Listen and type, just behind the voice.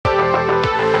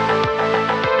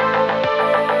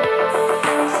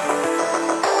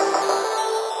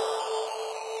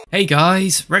Hey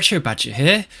guys, Retro Badger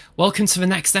here. Welcome to the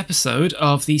next episode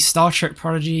of the Star Trek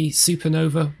Prodigy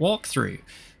Supernova walkthrough.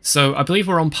 So I believe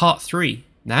we're on part 3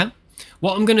 now.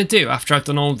 What I'm going to do after I've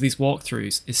done all of these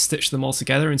walkthroughs is stitch them all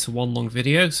together into one long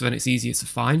video so then it's easier to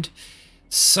find.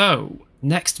 So,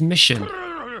 next mission.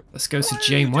 Let's go to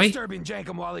Janeway. Disturbing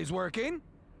Jankum while he's working.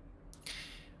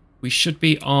 We should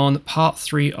be on part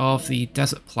 3 of the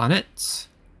desert planet, if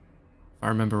I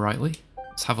remember rightly.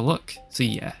 Let's have a look. So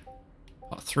yeah.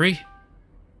 Part 3.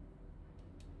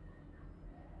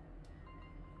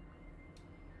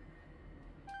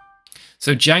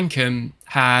 So Jankum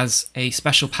has a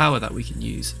special power that we can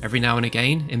use every now and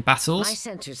again in battles. My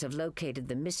sensors have located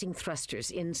the missing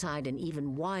thrusters inside an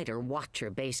even wider Watcher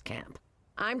base camp.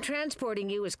 I'm transporting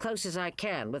you as close as I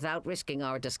can without risking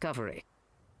our discovery.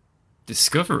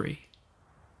 Discovery?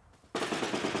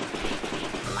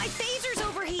 My phaser's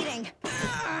overheating.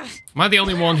 Am I the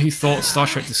only one who thought Star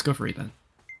Trek Discovery then?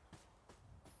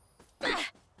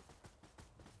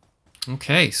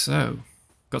 Okay, so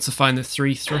got to find the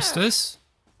 3 thrusters.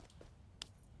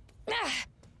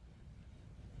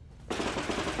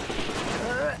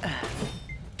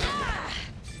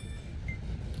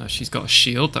 Oh, she's got a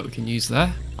shield that we can use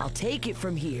there. I'll take it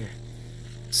from here.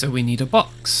 So we need a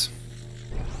box.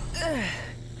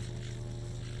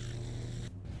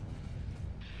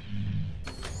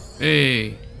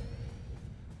 Hey.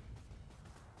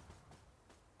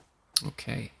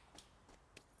 Okay.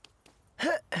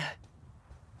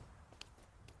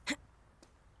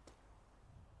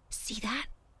 See that?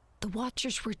 The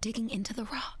Watchers were digging into the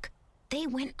rock. They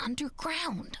went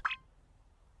underground.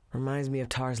 Reminds me of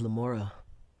Tars Lamora.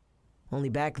 Only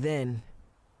back then,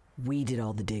 we did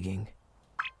all the digging.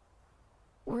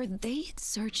 Were they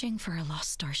searching for a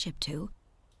lost starship too?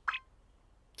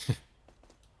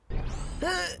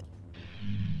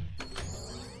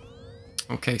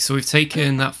 Okay, so we've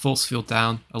taken that force field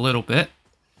down a little bit.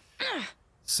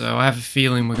 So I have a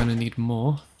feeling we're going to need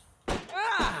more.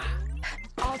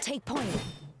 I'll take point.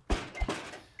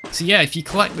 So yeah, if you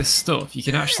collect this stuff, you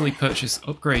can actually purchase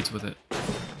upgrades with it.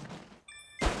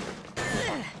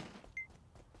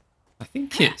 I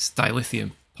think it's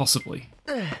dilithium, possibly.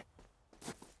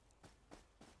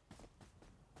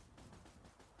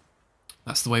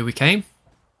 That's the way we came.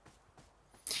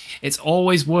 It's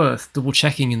always worth double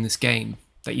checking in this game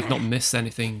that you've not missed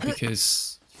anything,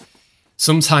 because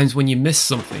sometimes when you miss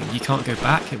something, you can't go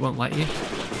back, it won't let you.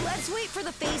 Let's wait for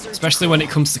the phaser. Especially when it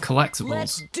comes to collectibles.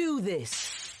 Let's do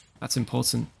this. That's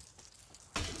important.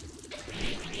 My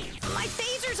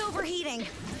phaser's overheating.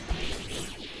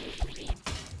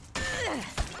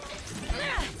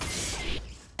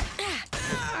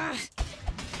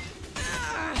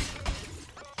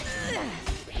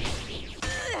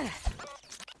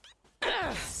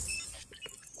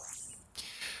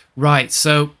 Right,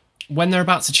 so when they're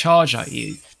about to charge at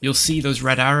you, you'll see those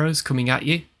red arrows coming at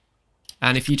you.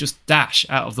 And if you just dash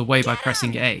out of the way by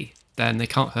pressing A, then they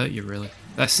can't hurt you really.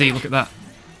 Let's see, look at that.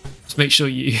 Just make sure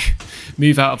you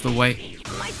move out of the way.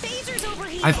 My phaser's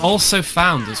overheating. I've also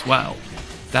found as well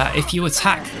that if you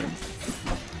attack them,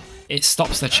 it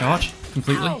stops their charge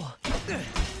completely. Ow.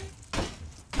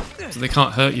 So they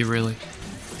can't hurt you really.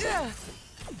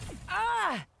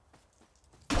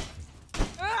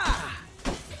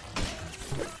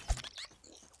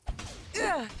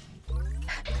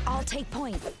 I'll take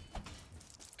point.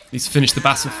 Need to finish the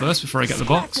battle first before I get the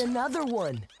box. That's another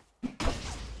one.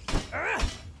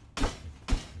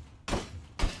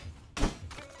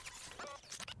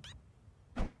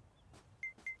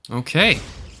 Okay.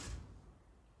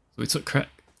 So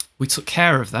we took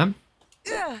care of them.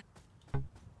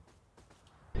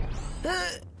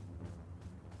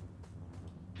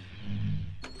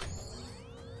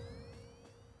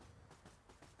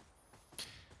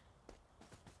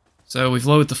 So we've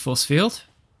lowered the force field.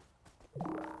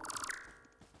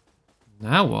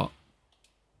 Now what?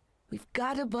 We've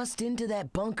got to bust into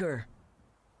that bunker.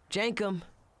 Jankum,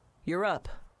 you're up.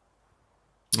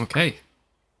 Okay.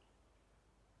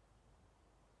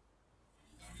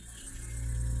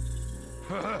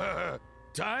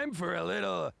 Time for a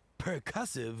little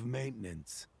percussive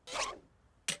maintenance.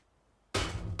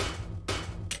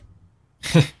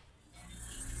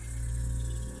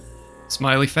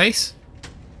 Smiley face.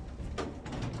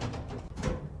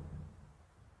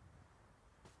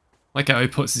 Like how he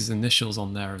puts his initials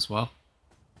on there as well.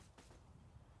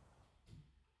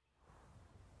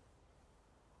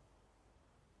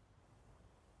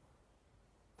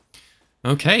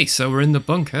 Okay, so we're in the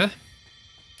bunker.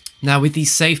 Now with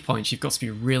these save points, you've got to be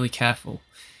really careful.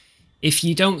 If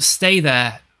you don't stay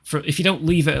there, if you don't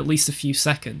leave it at least a few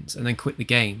seconds and then quit the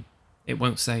game, it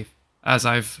won't save, as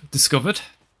I've discovered.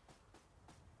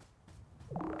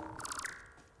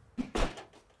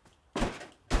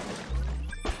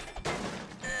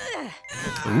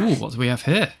 Ooh, what do we have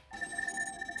here?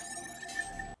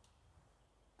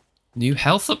 New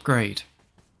health upgrade.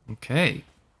 Okay.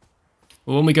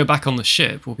 Well, when we go back on the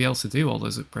ship, we'll be able to do all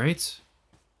those upgrades.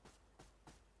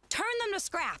 Turn them to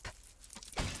scrap.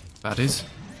 That is.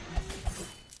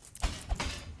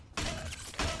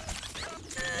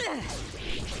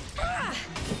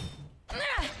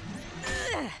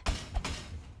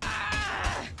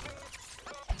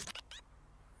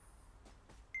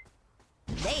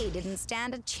 They didn't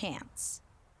stand a chance.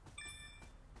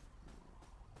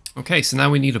 Okay, so now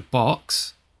we need a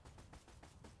box.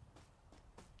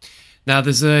 Now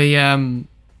there's a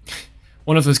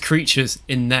one of those creatures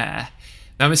in there.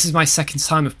 Now this is my second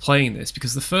time of playing this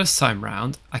because the first time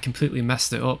round I completely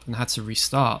messed it up and had to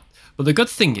restart. But the good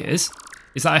thing is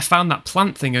that I found that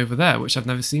plant thing over there, which I've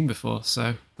never seen before,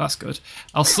 so that's good.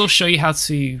 I'll still show you how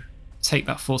to take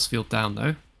that force field down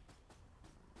though.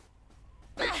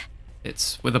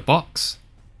 It's with a box.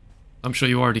 I'm sure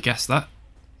you already guessed that.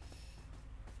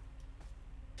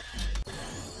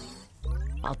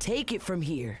 I'll take it from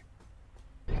here.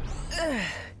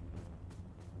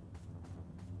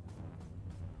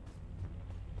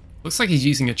 Looks like he's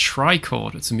using a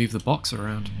tricorder to move the box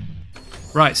around.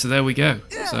 Right, so there we go.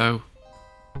 So,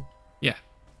 yeah.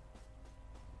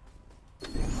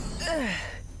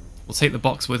 We'll take the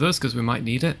box with us because we might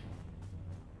need it.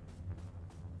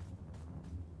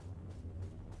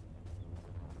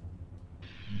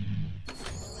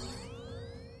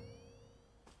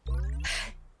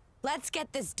 Let's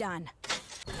get this done.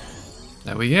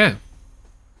 There we go.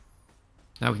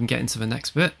 Now we can get into the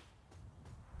next bit.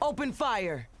 Open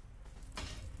fire!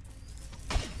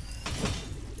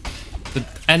 The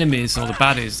enemies, or the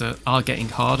baddies, are getting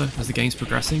harder as the game's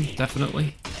progressing,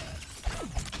 definitely.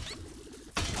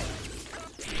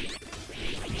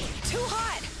 Too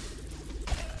hot.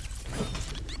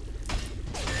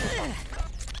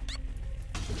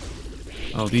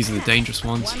 Oh, these are the dangerous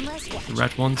ones. One less watch. The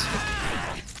red ones.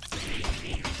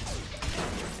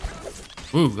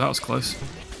 Ooh, that was close.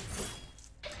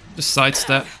 Just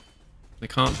sidestep. They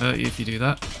can't hurt you if you do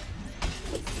that.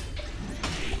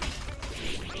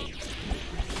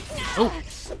 Oh!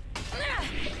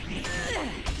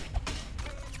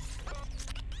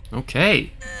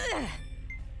 Okay.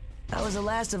 That was the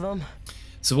last of them.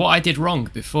 So what I did wrong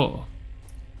before,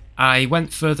 I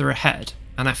went further ahead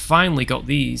and I finally got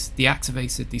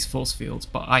deactivated these force fields,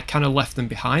 but I kind of left them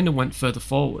behind and went further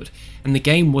forward, and the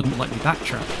game wouldn't let me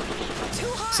backtrack.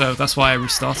 So that's why I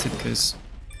restarted, because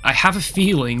I have a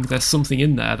feeling there's something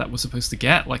in there that we're supposed to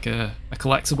get, like a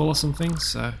collectible or something,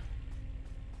 so...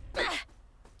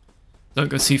 Don't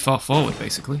go too far forward,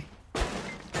 basically.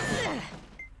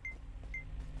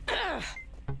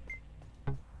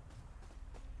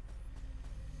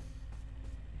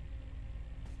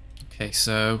 Okay,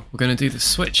 so we're going to do the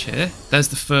switch here. There's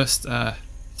the first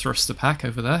thruster pack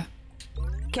over there.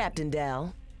 Captain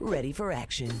Dal, ready for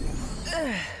action.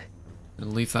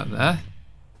 Gonna leave that there.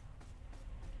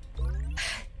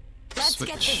 Let's Switch.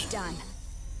 get this done.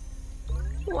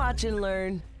 Watch and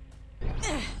learn.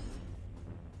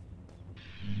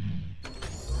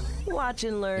 Watch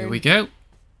and learn. Here we go.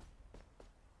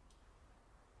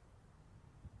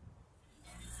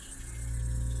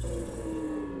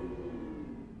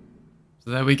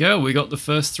 So there we go, we got the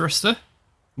first thruster.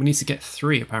 We need to get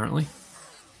 3 apparently.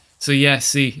 So yeah,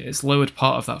 see, it's lowered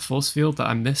part of that force field that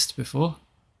I missed before.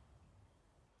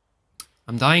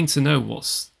 I'm dying to know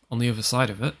what's on the other side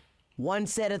of it. One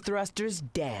set of thrusters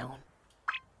down.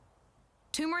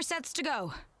 2 more sets to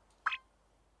go.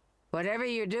 Whatever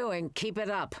you're doing, keep it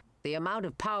up. The amount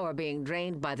of power being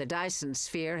drained by the Dyson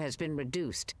sphere has been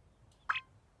reduced.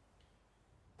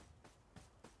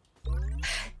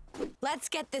 Let's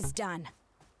get this done.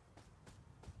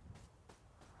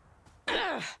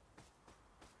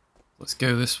 Let's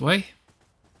go this way.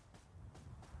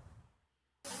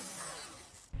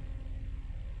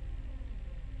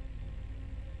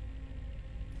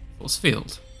 Force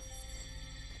field.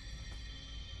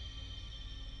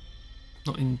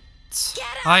 Not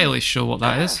entirely sure what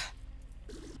that is.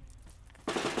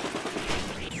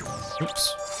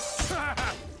 Oops.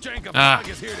 Ah.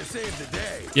 Is here to save the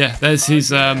day. Yeah, there's his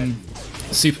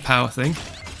superpower thing.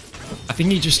 I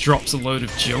think he just drops a load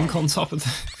of junk on top of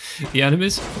the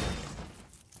enemies.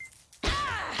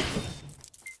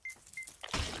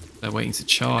 They're waiting to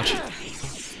charge.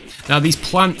 Now these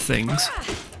plant things,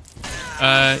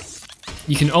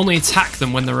 you can only attack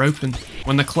them when they're open.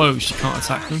 When they're closed, you can't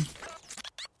attack them.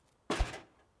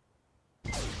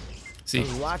 See,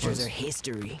 Those watchers are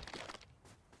history.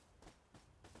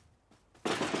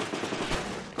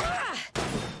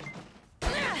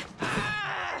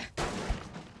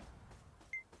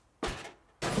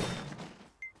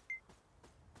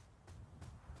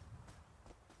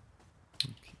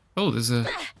 Oh, there's a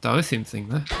dilithium thing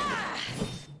there.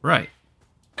 Right.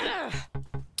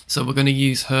 So we're going to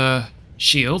use her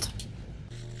shield.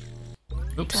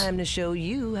 Oops. Time to show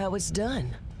you how it's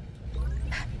done.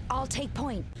 I'll take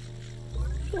point.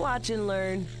 Watch and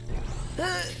learn.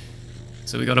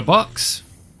 So we got a box.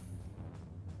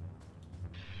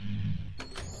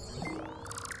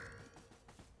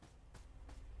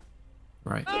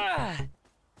 Right.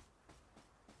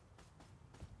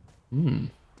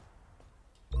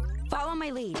 Follow my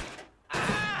lead.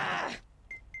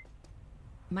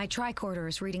 My tricorder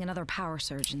is reading another power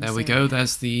surge in this There we area. go.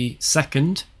 There's the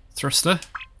second thruster.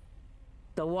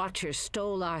 The Watchers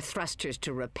stole our thrusters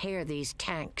to repair these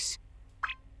tanks.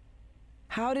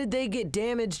 How did they get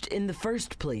damaged in the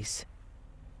first place?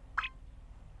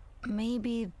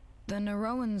 Maybe the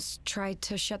Neuroans tried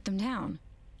to shut them down.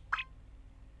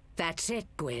 That's it,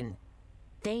 Gwyn.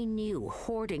 They knew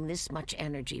hoarding this much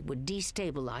energy would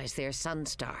destabilize their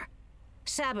sunstar.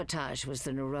 Sabotage was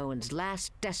the Neuroans'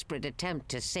 last desperate attempt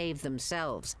to save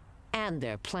themselves and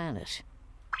their planet.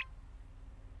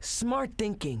 Smart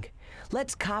thinking.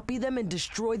 Let's copy them and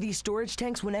destroy these storage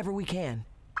tanks whenever we can.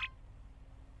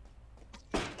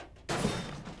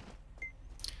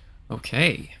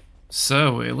 Okay.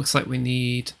 So it looks like we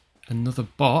need another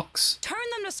box. Turn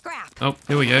them to scrap. Oh,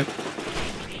 here we go.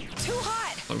 Too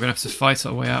hot. We're going to have to fight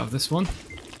our way out of this one.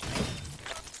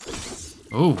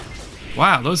 Oh.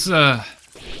 Wow, those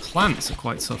plants are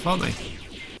quite tough, aren't they?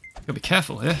 Gotta be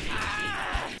careful here.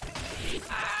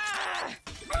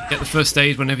 Get the first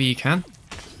aid whenever you can.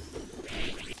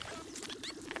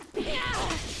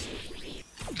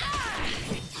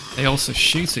 They also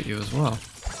shoot at you as well.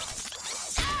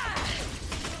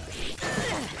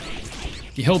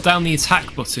 If you hold down the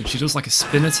attack button, she does like a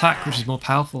spin attack, which is more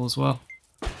powerful as well.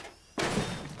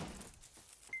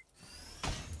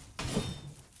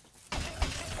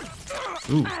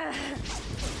 Ooh.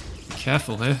 Be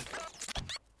careful here.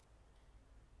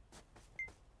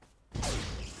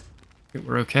 Think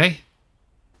we're okay.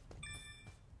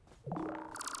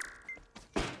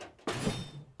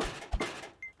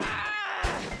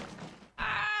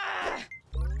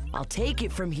 I'll take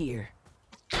it from here.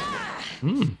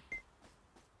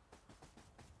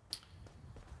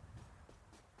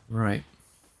 Right.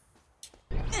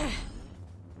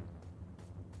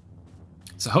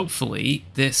 So hopefully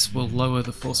this will lower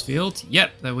the force field.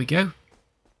 Yep, there we go.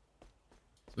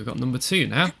 So we've got number 2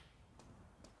 now.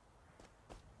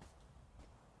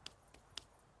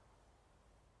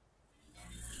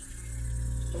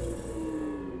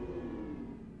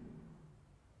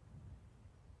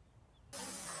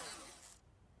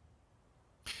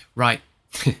 Right.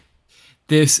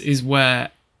 This is where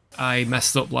I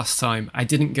messed up last time. I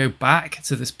didn't go back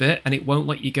to this bit, and it won't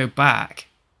let you go back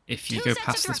if you go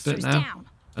past this bit now. Down.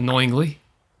 Annoyingly.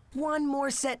 One more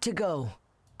set to go.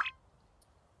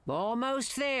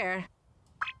 Almost there.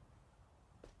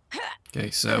 Okay,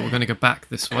 so we're going to go back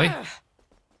this way,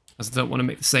 as I don't want to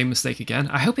make the same mistake again.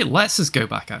 I hope it lets us go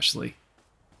back, actually.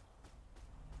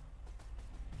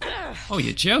 Oh,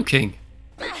 you're joking.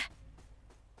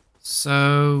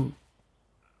 So...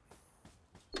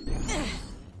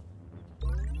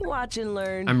 Watch and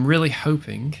learn. I'm really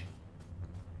hoping...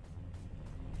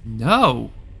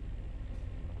 No!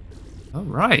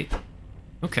 Alright.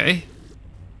 Okay.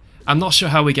 I'm not sure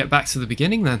how we get back to the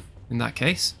beginning then, in that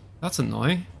case. That's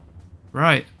annoying.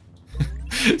 Right.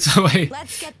 So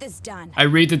Let's get this done. I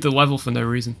redid the level for no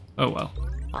reason. Oh well.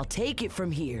 I'll take it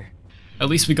from here. At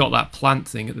least we got that plant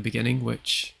thing at the beginning,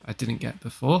 which I didn't get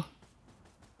before.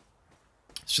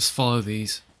 Let's just follow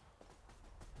these.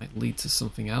 Might lead to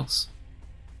something else.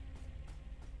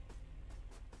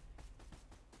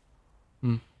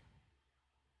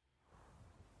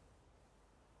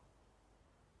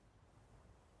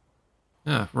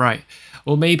 Ah, right.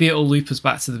 Well, maybe it'll loop us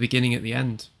back to the beginning at the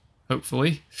end.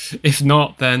 Hopefully. If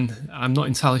not, then I'm not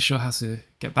entirely sure how to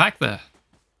get back there.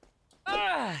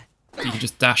 You can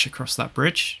just dash across that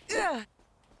bridge.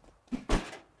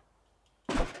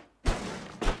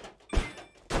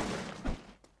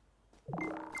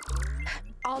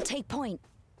 I'll take point.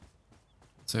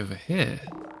 It's over here.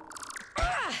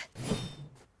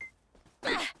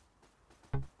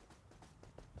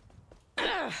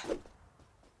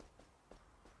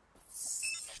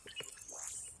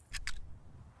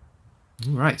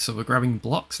 Right, so we're grabbing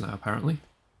blocks now, apparently.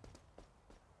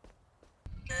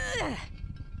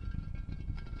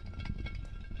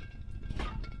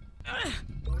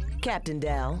 Captain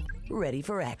Dal, ready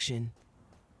for action.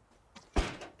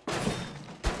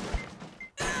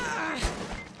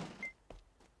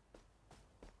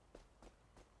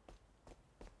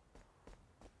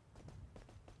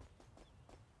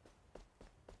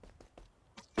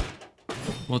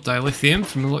 more dilithium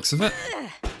from the looks of it.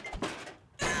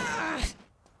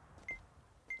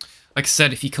 Like I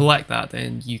said, if you collect that,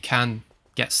 then you can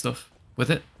get stuff with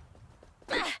it.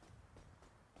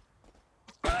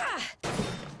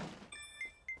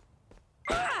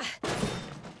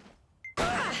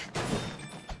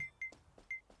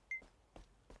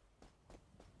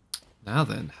 Now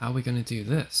then, how are we going to do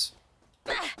this?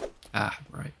 Ah,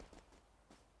 right.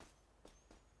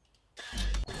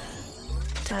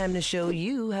 Time to show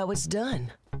you how it's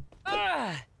done.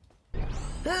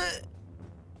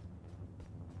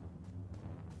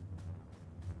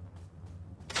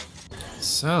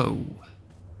 So...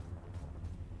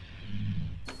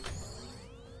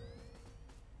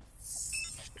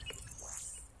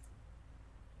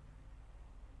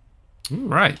 all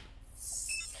right.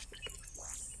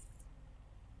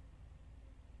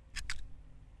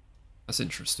 That's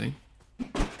interesting.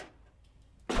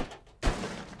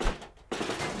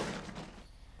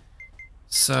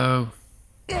 So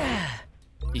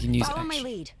you can use Follow my action.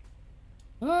 lead.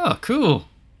 Oh, cool.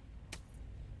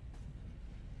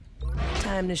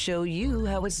 Time to show you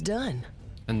how it's done.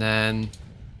 And then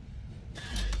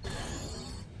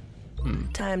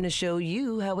Time to show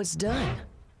you how it's done.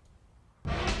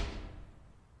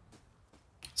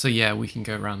 so yeah, we can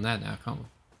go around there now, can't we?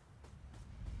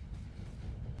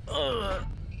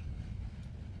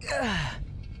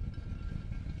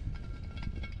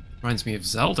 Reminds me of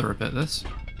Zelda a bit, this.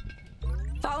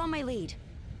 Follow my lead.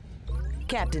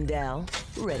 Captain Dal,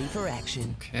 ready for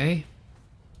action. Okay.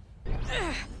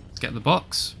 Let's get the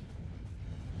box.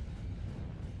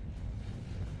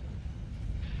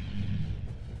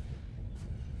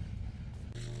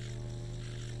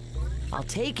 I'll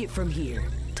take it from here.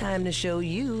 Time to show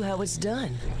you how it's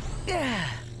done.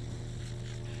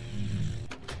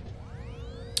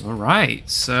 Alright,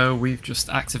 so we've just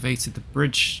activated the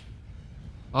bridge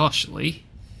partially.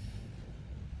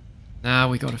 Now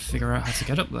we gotta figure out how to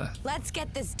get up there. Let's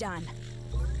get this done.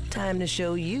 Time to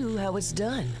show you how it's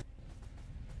done.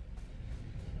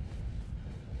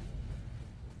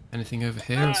 Anything over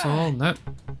here at all? Nope.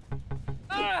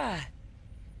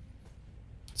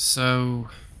 So...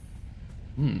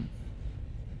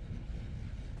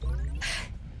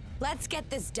 Let's get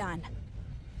this done.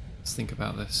 let's think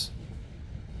about this.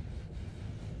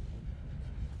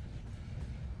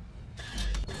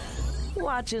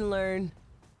 Watch and learn.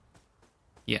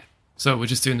 Yeah. So we're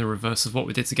just doing the reverse of what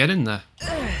we did to get in there.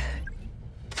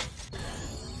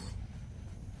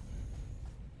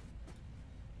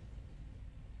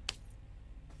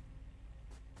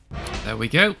 There we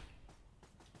go.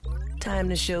 Time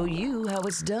to show you how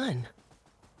it's done.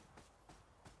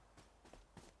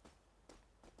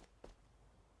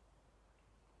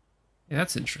 Yeah,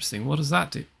 that's interesting. What does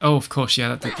that do? Oh, of course, yeah,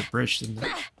 that did the bridge, didn't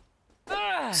it?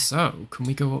 So, can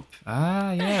we go up?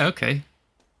 Ah, yeah, okay.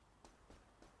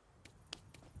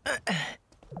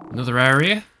 Another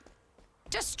area.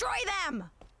 Destroy them!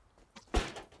 Like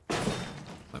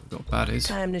we've got baddies.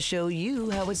 Time to show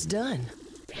you how it's done.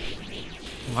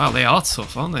 Wow, they are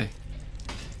tough, aren't they?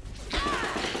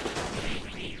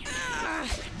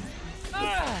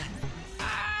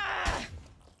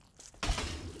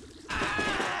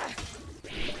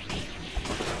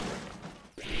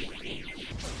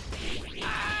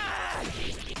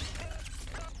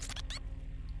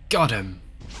 Got him.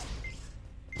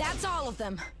 That's all of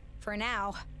them. For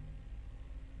now.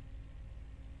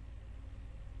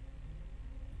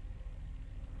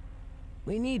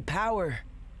 We need power.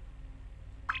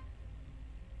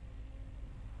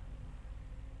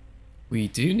 We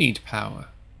do need power.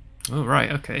 Oh,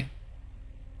 right, okay.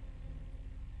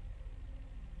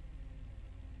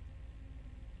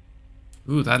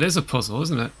 Ooh, that is a puzzle,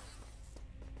 isn't it?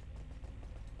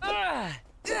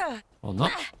 Or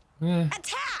not? Yeah.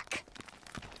 Attack!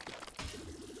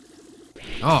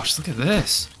 Gosh, look at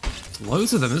this. There's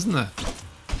loads of them, isn't there?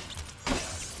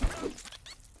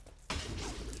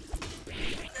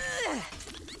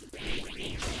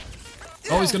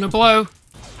 Oh, he's gonna blow.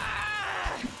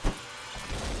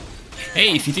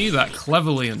 Hey, if you do that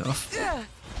cleverly enough,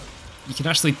 you can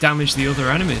actually damage the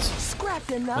other enemies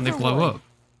Scrapped another when they blow one. up.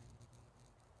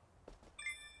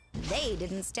 They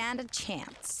didn't stand a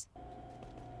chance.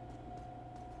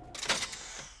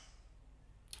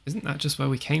 Isn't that just where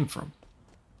we came from?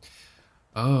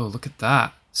 Oh, look at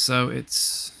that. So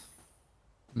it's...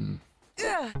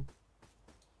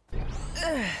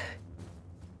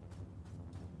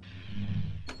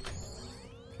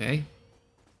 Okay.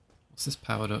 What's this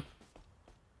powered up?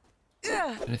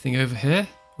 Anything over here?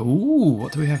 Ooh,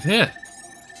 what do we have here?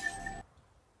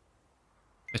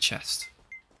 A chest.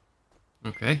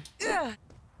 Okay.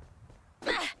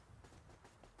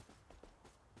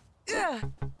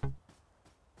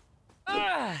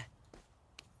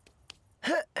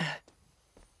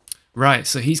 Right,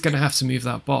 so he's going to have to move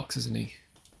that box, isn't he?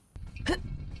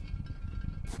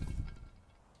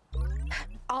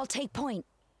 I'll take point.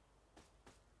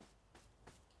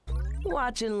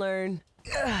 Watch and learn.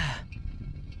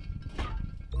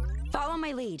 Follow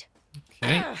my lead.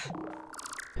 Okay.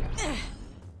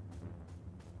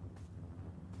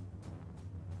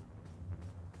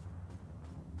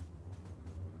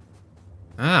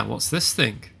 Ah, what's this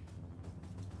thing?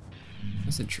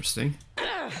 That's interesting.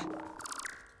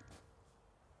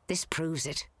 This proves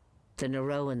it. The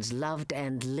Neroans loved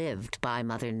and lived by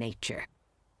Mother Nature.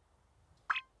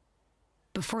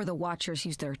 Before the Watchers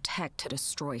used their tech to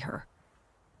destroy her.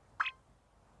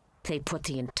 They put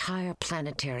the entire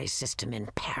planetary system in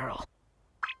peril.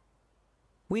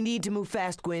 We need to move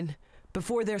fast, Gwyn,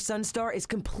 before their sunstar is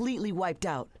completely wiped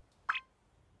out.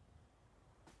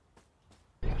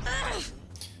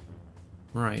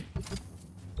 Right.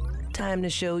 Time to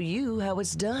show you how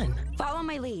it's done. Follow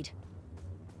my lead.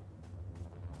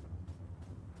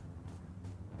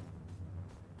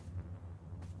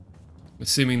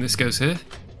 Assuming this goes here.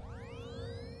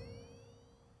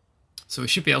 So we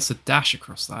should be able to dash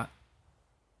across that.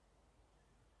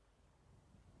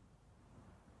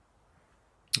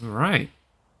 Alright.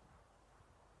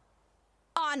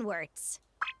 Onwards.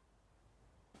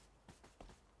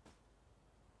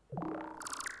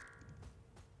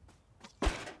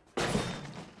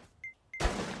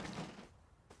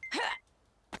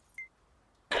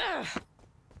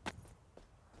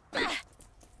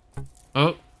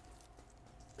 Oh.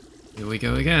 Here we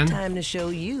go again. Time to show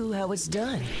you how it's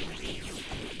done.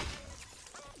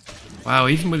 Wow,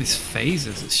 even with his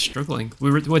phasers, it's struggling.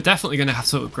 We're definitely going to have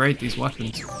to upgrade these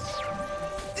weapons.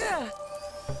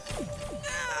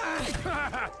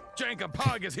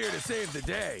 Jankapog is here to save the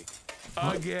day.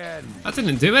 Again. That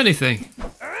didn't do anything.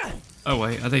 Oh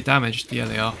wait, are they damaged? Yeah,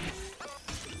 they are.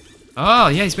 Oh,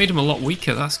 yeah, he's made him a lot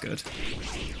weaker. That's good.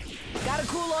 Gotta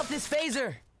cool off this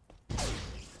phaser.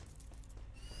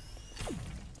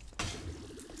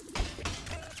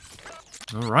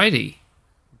 Alrighty.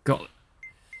 Got...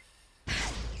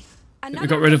 Another We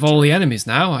got rid of all the enemies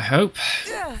now, I hope.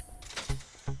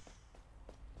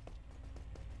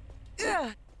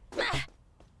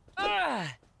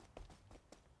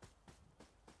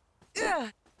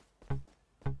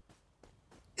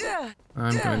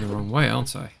 I'm going the wrong way,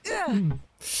 aren't I?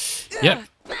 Yep.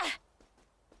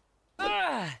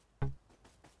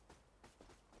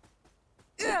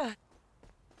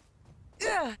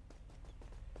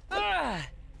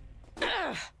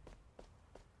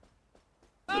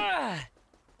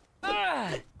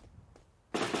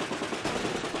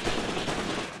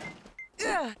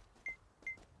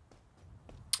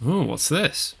 Oh, what's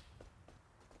this?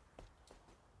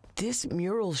 This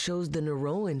mural shows the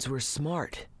Neroans were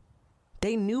smart.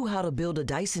 They knew how to build a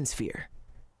Dyson sphere.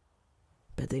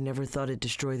 But they never thought it'd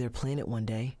destroy their planet one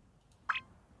day.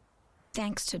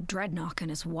 Thanks to Dreadnought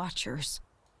and his Watchers.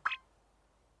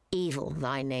 Evil,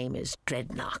 thy name is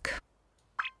Dreadnought.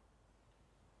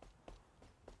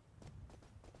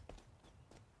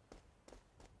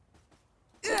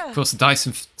 Of course, the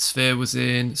Dyson sphere was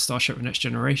in Starship The Next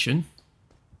Generation.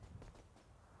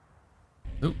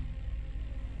 Oh.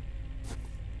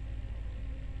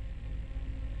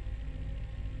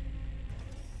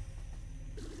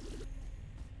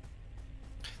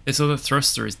 This other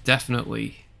thruster is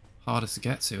definitely harder to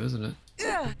get to, isn't it?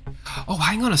 Oh,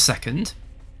 hang on a second.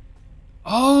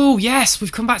 Oh, yes,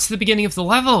 we've come back to the beginning of the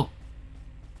level.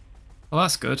 Well,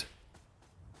 that's good.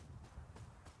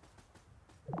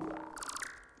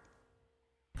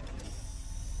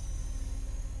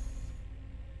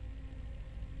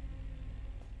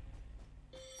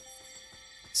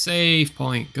 Save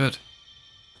point, good.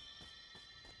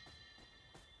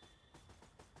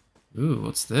 Ooh,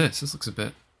 what's this? This looks a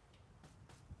bit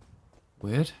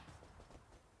weird.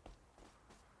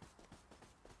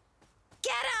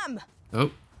 Get him! Oh.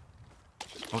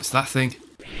 What's that thing?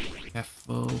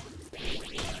 Careful.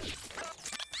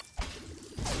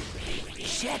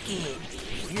 Check it.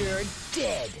 You're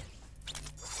dead.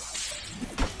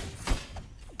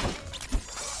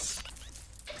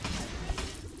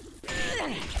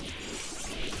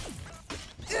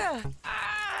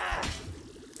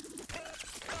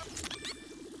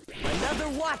 Another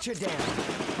Watcher down.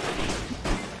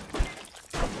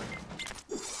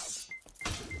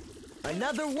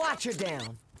 Another Watcher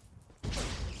down.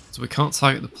 So we can't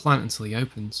target the plant until he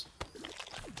opens.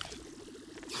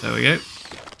 There we go.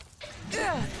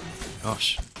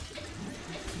 Gosh.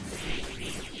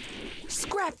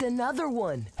 Scrapped another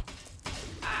one.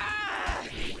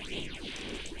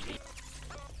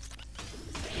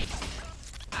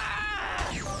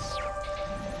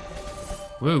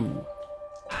 Whoa.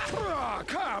 Oh,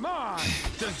 come on!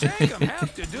 Does Jacob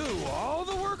have to do all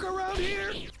the work around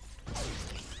here?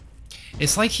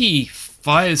 It's like he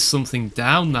fires something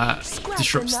down that Scrap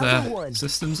disrupts another their one.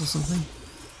 systems or something.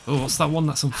 Oh, what's that one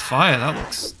that's on fire? That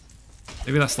looks...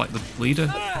 Maybe that's like the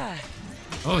bleeder.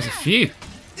 Oh, there's a few.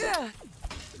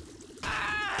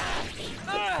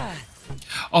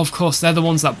 Oh, of course, they're the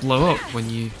ones that blow up when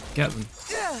you get them.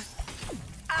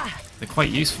 They're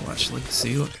quite useful, actually.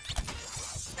 See, look.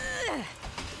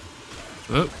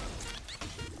 Oh.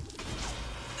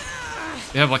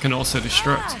 They have like an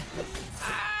auto-destruct.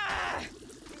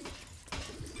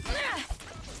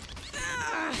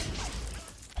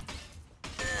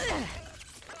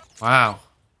 Wow.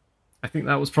 I think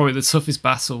that was probably the toughest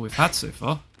battle we've had so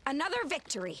far. Another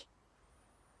victory.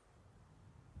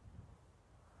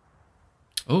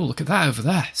 Oh, look at that over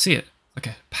there. See it? Like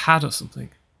a pad or something.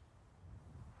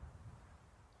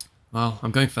 Well,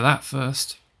 I'm going for that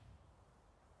first.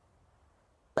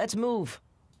 Let's move.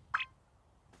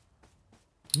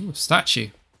 Ooh, a statue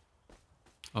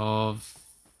of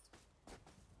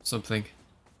something.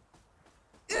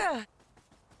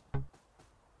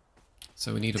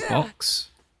 So we need a box.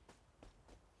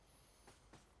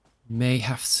 May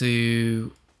have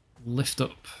to lift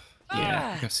up.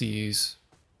 Yeah, we have to use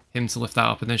him to lift that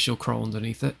up, and then she'll crawl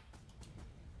underneath it.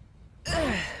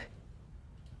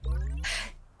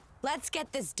 Let's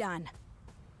get this done.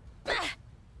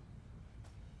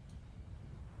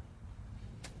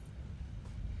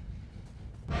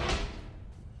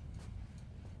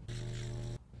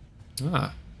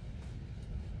 Ah.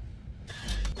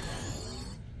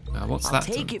 Now what's I'll that?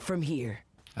 take done? it from here.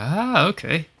 Ah,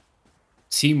 okay.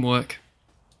 Teamwork.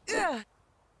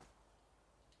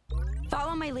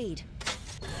 Follow my lead.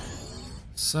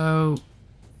 So.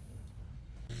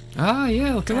 Ah,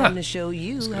 yeah, look at Time to that. show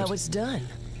you That's how good. it's done.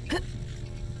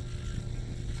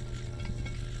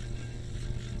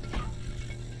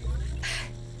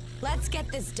 Let's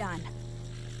get this done.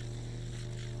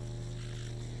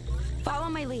 Follow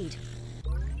my lead.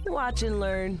 Watch and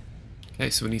learn. Okay,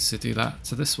 so we need to do that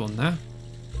to this one now.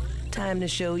 Time to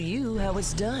show you how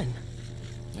it's done.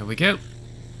 There we go.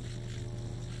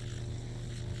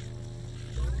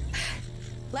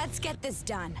 Let's get this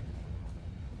done.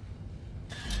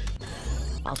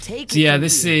 I'll take it So yeah, from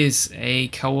this here. is a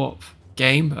co-op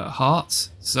game at heart.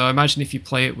 So imagine if you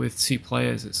play it with 2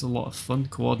 players, it's a lot of fun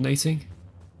coordinating.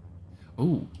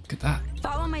 Oh, look at that.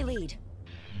 Follow my lead.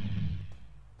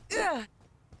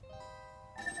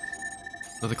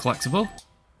 Another collectible.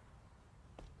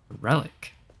 A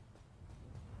relic.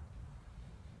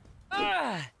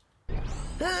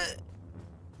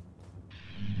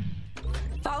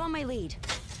 Follow my lead.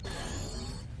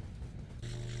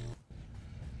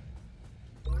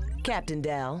 Captain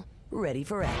Dal, ready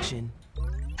for action.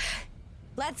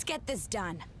 Let's get this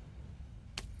done.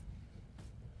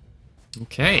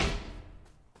 Okay.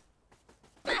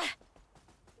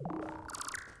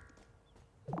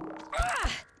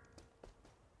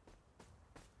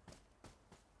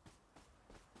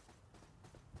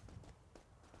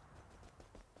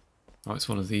 Oh, it's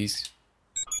one of these.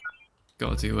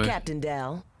 Gotta do it. Captain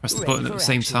Dal, Press the ready button at for the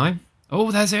same action. time.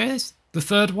 Oh, there it is. The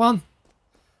third one.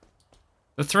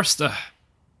 The thruster.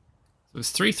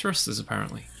 There's 3 thrusters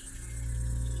apparently.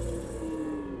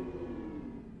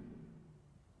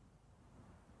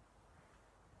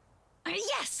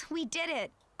 Yes, we did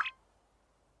it.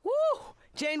 Woo!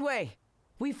 Janeway,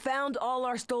 we found all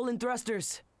our stolen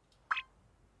thrusters.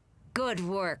 Good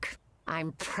work.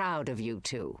 I'm proud of you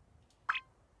two.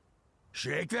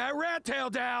 Shake that rat tail,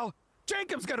 Dal!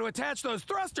 Jacob's gonna attach those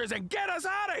thrusters and get us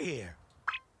out of here!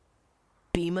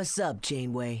 Beam us up,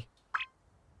 Janeway.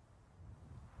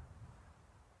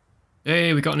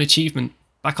 Hey, we got an achievement.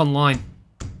 Back online.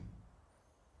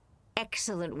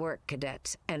 Excellent work,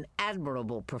 cadets. An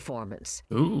admirable performance.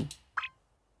 Ooh.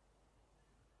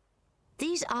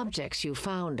 These objects you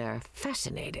found are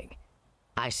fascinating.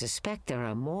 I suspect there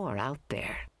are more out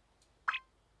there.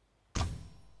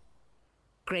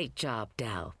 Great job,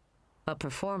 Dal. A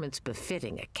performance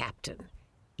befitting a captain.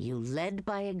 You led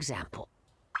by example.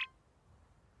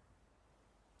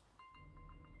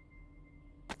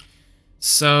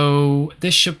 So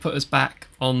this should put us back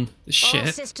on the All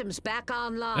ship. systems back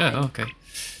online. Yeah, okay.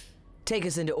 Take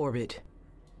us into orbit.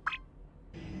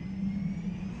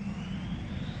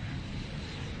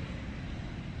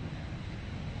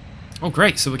 Oh,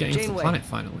 great. So we're getting to the Janeway. planet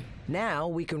finally. Now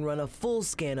we can run a full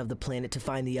scan of the planet to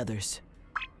find the others.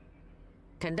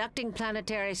 Conducting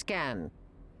planetary scan.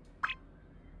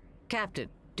 Captain,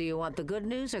 do you want the good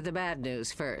news or the bad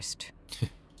news first?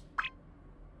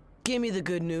 Give me the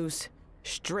good news.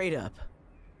 Straight up.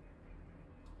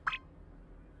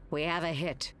 We have a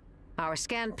hit. Our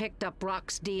scan picked up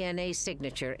Rock's DNA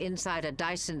signature inside a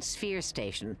Dyson sphere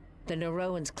station the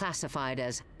Neuroans classified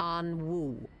as En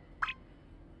Wu.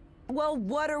 Well,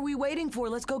 what are we waiting for?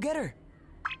 Let's go get her.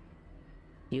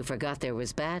 You forgot there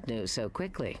was bad news so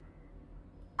quickly.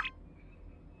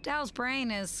 Dao's brain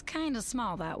is kinda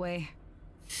small that way.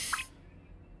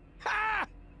 Ha!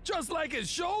 Just like his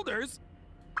shoulders.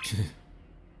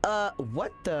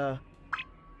 What the?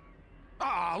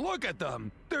 Ah, look at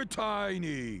them. They're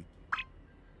tiny.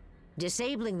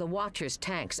 Disabling the Watcher's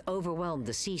tanks overwhelmed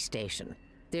the sea station.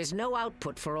 There's no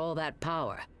output for all that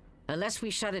power. Unless we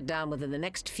shut it down within the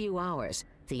next few hours,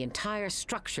 the entire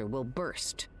structure will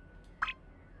burst.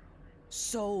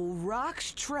 So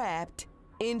Rock's trapped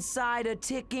inside a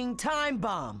ticking time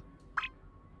bomb.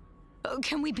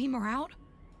 Can we beam her out?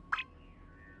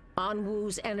 En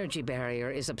Wu's energy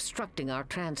barrier is obstructing our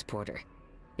transporter.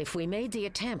 If we made the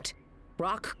attempt,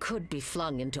 Rock could be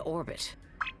flung into orbit.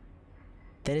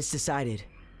 Then it's decided.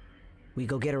 We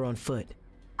go get her on foot.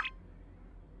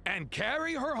 And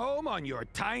carry her home on your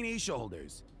tiny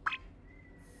shoulders.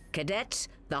 Cadets,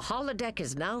 the holodeck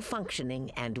is now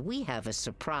functioning, and we have a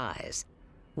surprise.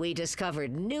 We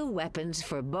discovered new weapons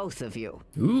for both of you.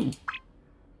 Ooh.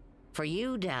 For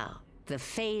you, Dao, the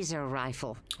phaser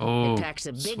rifle. Oh, it packs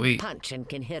a big sweet. punch and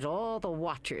can hit all the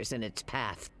Watchers in its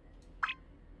path.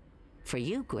 For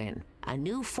you, Gwyn, a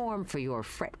new form for your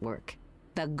fretwork.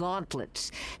 The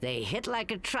gauntlets. They hit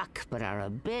like a truck, but are a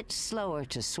bit slower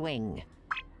to swing.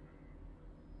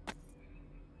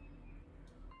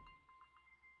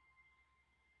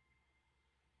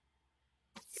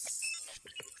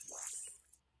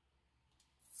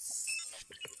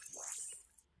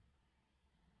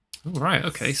 All right,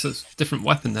 okay, so it's a different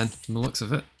weapon then, from the looks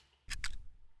of it.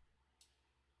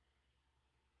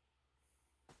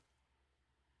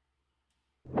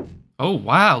 Oh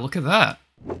wow, look at that.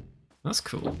 That's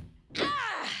cool.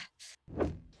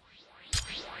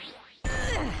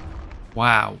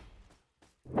 Wow.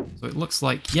 So it looks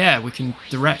like, yeah, we can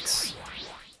direct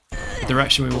the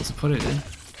direction we want to put it in.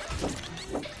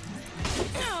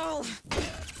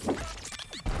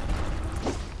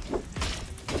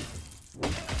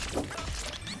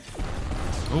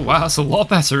 Oh wow, that's a lot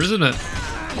better, isn't it?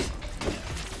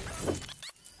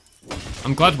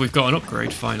 I'm glad we've got an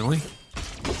upgrade finally.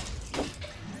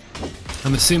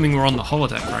 I'm assuming we're on the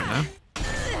holodeck right now.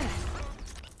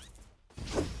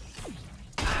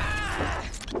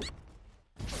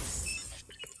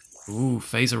 Ooh,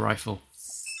 phaser rifle.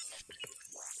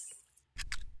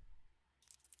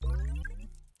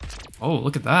 Oh,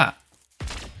 look at that.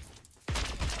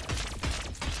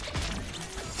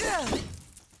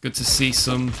 Good to see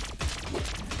some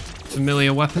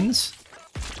familiar weapons.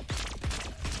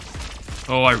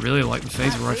 Oh, I really like the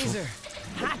phaser rifle.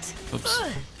 Oops.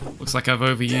 Looks like I've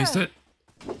overused it.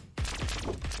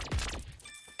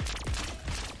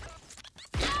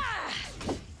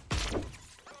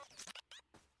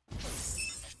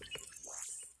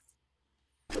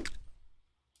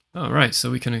 Alright,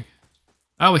 so we can...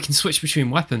 Oh, we can switch between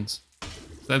weapons.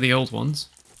 They're the old ones.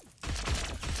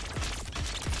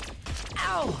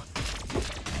 Ow!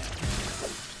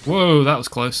 Whoa, that was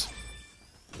close.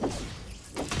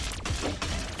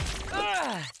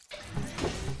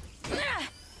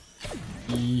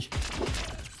 E.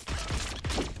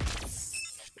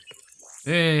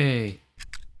 Hey!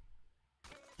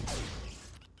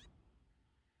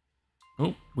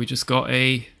 Oh, we just got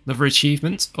another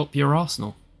achievement. Up your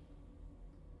arsenal.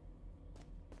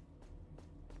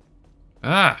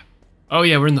 Ah! Oh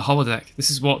yeah, we're in the holodeck.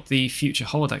 This is what the future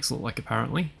holodecks look like,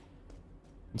 apparently.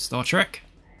 In Star Trek.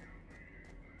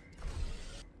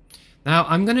 Now,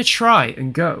 I'm going to try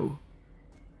and go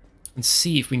and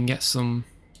see if we can get some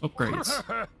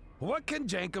upgrades. What can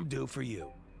Jankum do for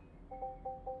you?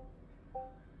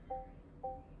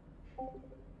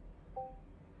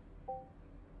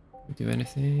 Do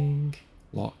anything?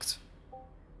 Locked.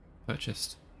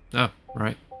 Purchased. Oh,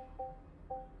 right.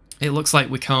 It looks like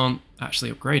we can't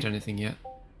actually upgrade anything yet.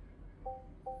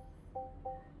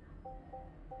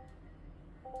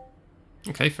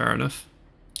 Okay, fair enough.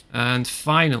 And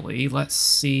finally, let's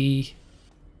see...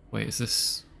 Wait, is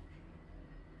this...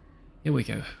 Here we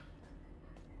go.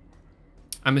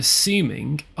 I'm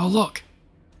assuming... Oh, look!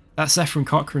 That's Ephraim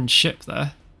Cochrane's ship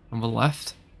there, on the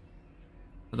left.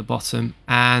 At the bottom.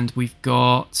 And we've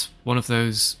got one of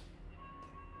those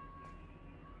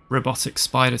robotic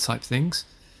spider type things.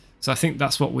 So I think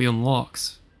that's what we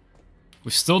unlocked.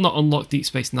 We've still not unlocked Deep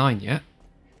Space Nine yet.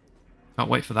 Can't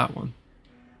wait for that one.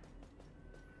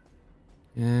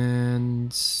 And...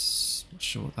 not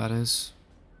sure what that is.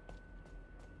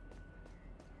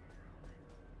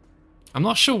 I'm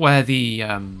not sure where the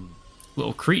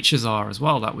little creatures are as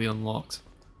well that we unlocked.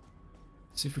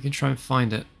 See if we can try and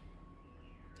find it.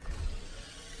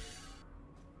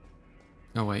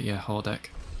 Oh wait, yeah, holodeck.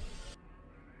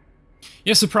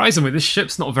 Yeah, surprisingly, this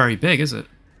ship's not very big, is it?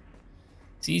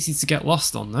 It's easy to get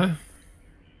lost on, though.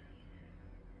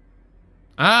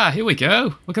 Ah, here we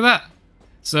go. Look at that.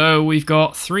 So we've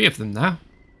got 3 of them now.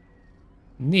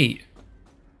 Neat.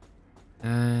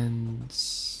 And...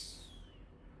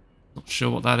 not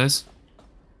sure what that is.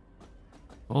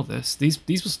 All this. These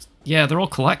was... yeah, they're all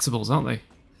collectibles, aren't they?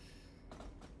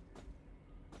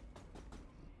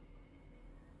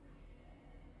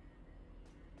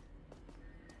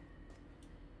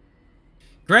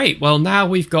 Great, well now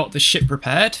we've got the ship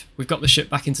prepared, we've got the ship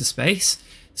back into space,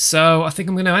 so I think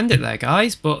I'm going to end it there,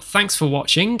 guys, but thanks for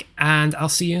watching, and I'll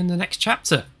see you in the next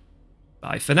chapter.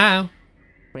 Bye for now.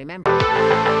 Remember...